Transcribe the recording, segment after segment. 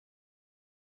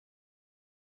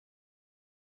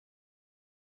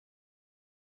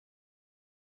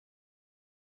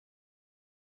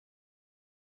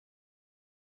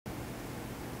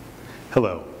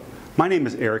Hello, my name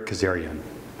is Eric Kazarian.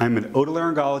 I'm an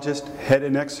otolaryngologist, head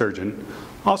and neck surgeon,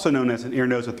 also known as an ear,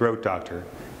 nose, and throat doctor,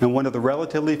 and one of the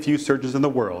relatively few surgeons in the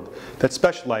world that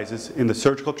specializes in the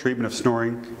surgical treatment of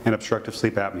snoring and obstructive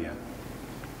sleep apnea.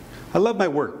 I love my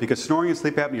work because snoring and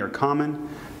sleep apnea are common,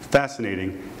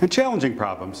 fascinating, and challenging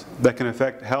problems that can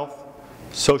affect health,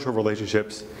 social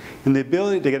relationships, and the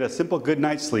ability to get a simple good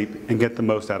night's sleep and get the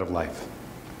most out of life.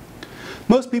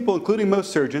 Most people, including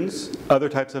most surgeons, other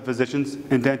types of physicians,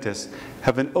 and dentists,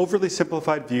 have an overly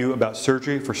simplified view about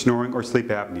surgery for snoring or sleep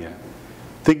apnea,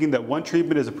 thinking that one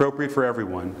treatment is appropriate for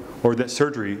everyone or that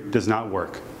surgery does not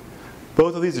work.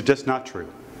 Both of these are just not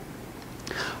true.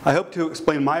 I hope to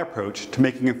explain my approach to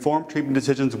making informed treatment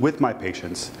decisions with my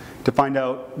patients to find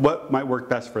out what might work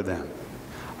best for them.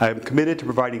 I am committed to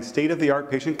providing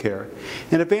state-of-the-art patient care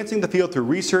and advancing the field through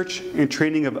research and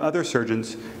training of other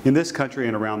surgeons in this country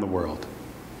and around the world.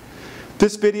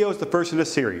 This video is the first in a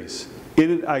series.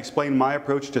 In it, I explain my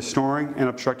approach to snoring and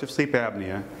obstructive sleep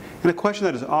apnea and a question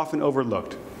that is often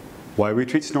overlooked: why we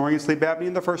treat snoring and sleep apnea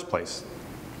in the first place.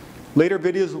 Later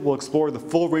videos will explore the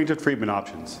full range of treatment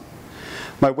options.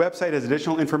 My website has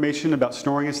additional information about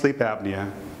snoring and sleep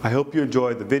apnea. I hope you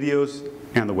enjoy the videos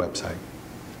and the website.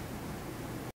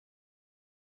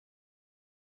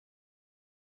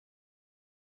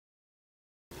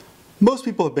 Most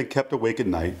people have been kept awake at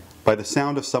night by the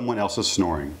sound of someone else's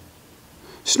snoring.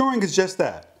 Snoring is just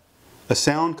that, a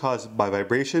sound caused by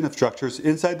vibration of structures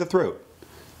inside the throat,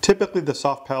 typically the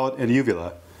soft palate and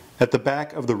uvula, at the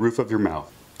back of the roof of your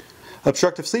mouth.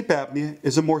 Obstructive sleep apnea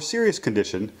is a more serious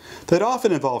condition that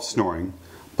often involves snoring,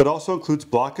 but also includes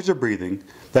blockage of breathing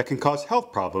that can cause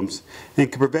health problems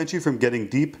and can prevent you from getting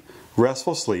deep,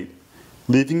 restful sleep,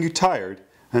 leaving you tired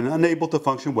and unable to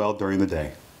function well during the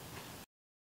day.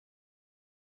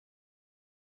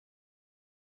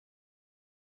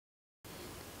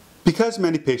 Because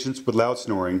many patients with loud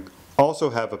snoring also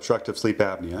have obstructive sleep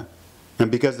apnea,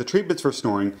 and because the treatments for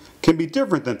snoring can be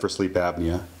different than for sleep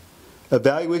apnea,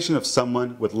 evaluation of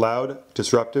someone with loud,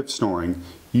 disruptive snoring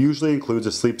usually includes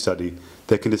a sleep study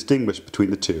that can distinguish between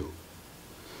the two.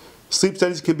 Sleep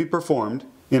studies can be performed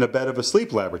in a bed of a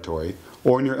sleep laboratory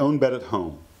or in your own bed at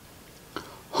home.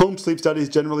 Home sleep studies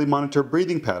generally monitor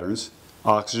breathing patterns,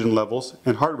 oxygen levels,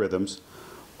 and heart rhythms,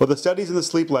 while the studies in the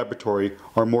sleep laboratory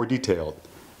are more detailed,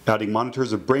 adding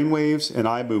monitors of brain waves and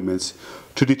eye movements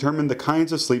to determine the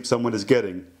kinds of sleep someone is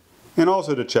getting, and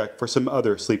also to check for some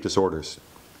other sleep disorders.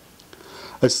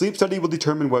 A sleep study will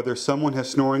determine whether someone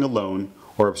has snoring alone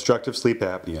or obstructive sleep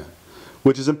apnea,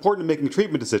 which is important in making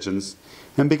treatment decisions,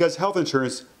 and because health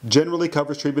insurance generally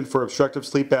covers treatment for obstructive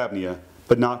sleep apnea,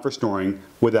 but not for snoring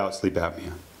without sleep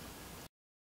apnea.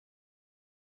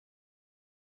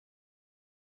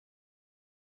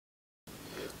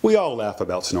 We all laugh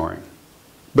about snoring.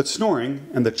 But snoring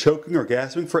and the choking or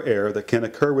gasping for air that can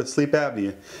occur with sleep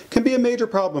apnea can be a major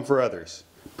problem for others,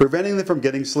 preventing them from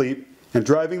getting sleep and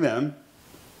driving them,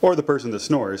 or the person that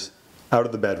snores, out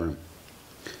of the bedroom.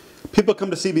 People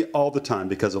come to see me all the time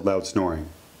because of loud snoring,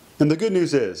 and the good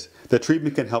news is that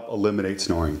treatment can help eliminate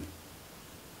snoring.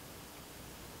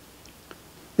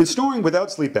 In snoring without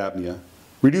sleep apnea,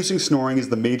 reducing snoring is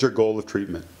the major goal of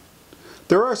treatment.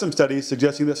 There are some studies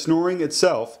suggesting that snoring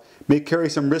itself may carry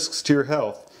some risks to your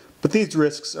health, but these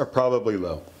risks are probably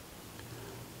low.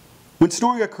 When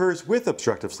snoring occurs with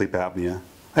obstructive sleep apnea,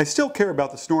 I still care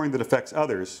about the snoring that affects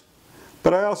others,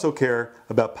 but I also care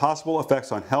about possible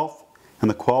effects on health and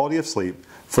the quality of sleep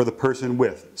for the person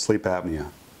with sleep apnea.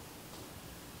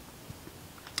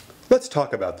 Let's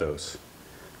talk about those.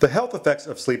 The health effects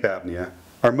of sleep apnea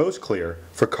are most clear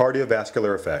for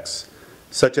cardiovascular effects,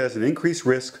 such as an increased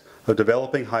risk of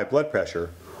developing high blood pressure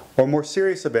or more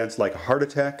serious events like a heart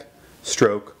attack,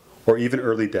 stroke, or even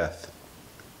early death.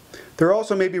 There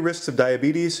also may be risks of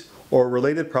diabetes or a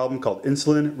related problem called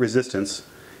insulin resistance,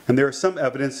 and there is some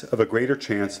evidence of a greater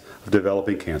chance of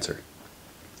developing cancer.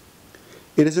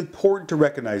 It is important to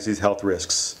recognize these health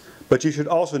risks, but you should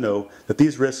also know that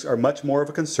these risks are much more of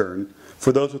a concern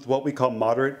for those with what we call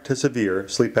moderate to severe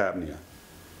sleep apnea,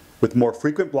 with more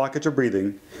frequent blockage of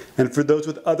breathing, and for those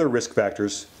with other risk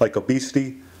factors like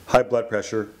obesity, high blood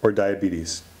pressure, or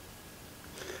diabetes.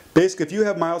 Basically, if you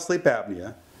have mild sleep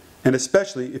apnea, and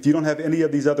especially if you don't have any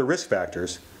of these other risk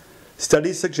factors,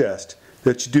 studies suggest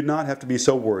that you do not have to be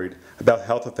so worried about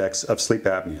health effects of sleep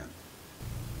apnea.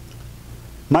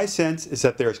 My sense is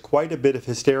that there is quite a bit of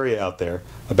hysteria out there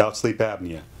about sleep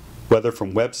apnea, whether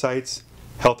from websites,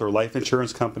 health or life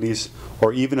insurance companies,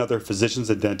 or even other physicians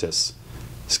and dentists,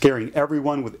 scaring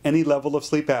everyone with any level of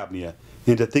sleep apnea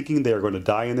into thinking they are going to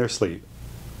die in their sleep.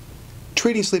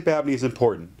 Treating sleep apnea is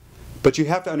important, But you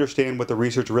have to understand what the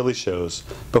research really shows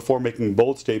before making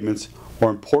bold statements or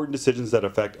important decisions that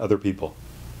affect other people.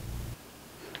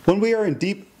 When we are in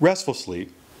deep, restful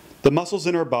sleep, the muscles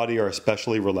in our body are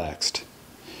especially relaxed.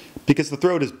 Because the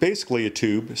throat is basically a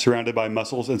tube surrounded by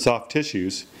muscles and soft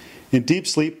tissues, in deep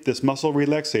sleep, this muscle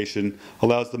relaxation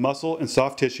allows the muscle and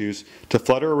soft tissues to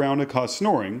flutter around and cause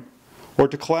snoring, or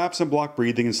to collapse and block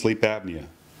breathing in sleep apnea.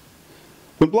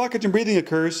 When blockage in breathing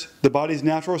occurs, the body's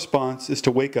natural response is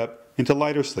to wake up into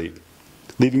lighter sleep,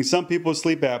 leaving some people with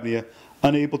sleep apnea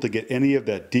unable to get any of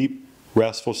that deep,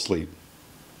 restful sleep.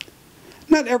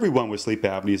 Not everyone with sleep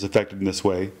apnea is affected in this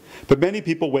way, but many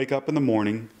people wake up in the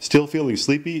morning still feeling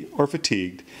sleepy or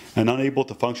fatigued and unable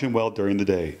to function well during the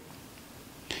day.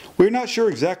 We are not sure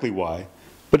exactly why,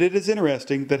 but it is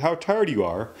interesting that how tired you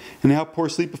are and how poor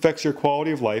sleep affects your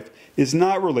quality of life is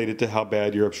not related to how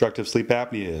bad your obstructive sleep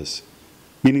apnea is,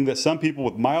 meaning that some people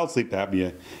with mild sleep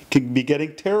apnea can be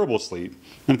getting terrible sleep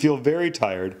and feel very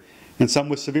tired, and some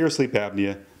with severe sleep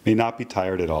apnea may not be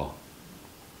tired at all.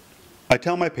 I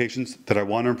tell my patients that I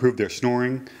want to improve their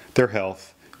snoring, their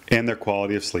health, and their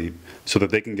quality of sleep so that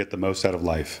they can get the most out of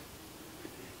life.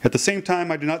 At the same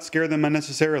time, I do not scare them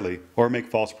unnecessarily or make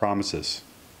false promises.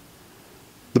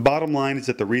 The bottom line is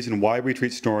that the reason why we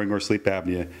treat snoring or sleep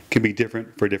apnea can be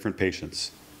different for different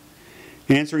patients.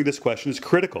 Answering this question is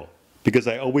critical because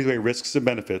I always weigh risks and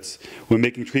benefits when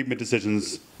making treatment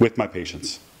decisions with my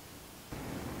patients.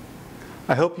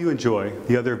 I hope you enjoy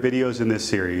the other videos in this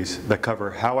series that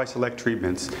cover how I select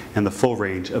treatments and the full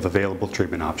range of available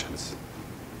treatment options.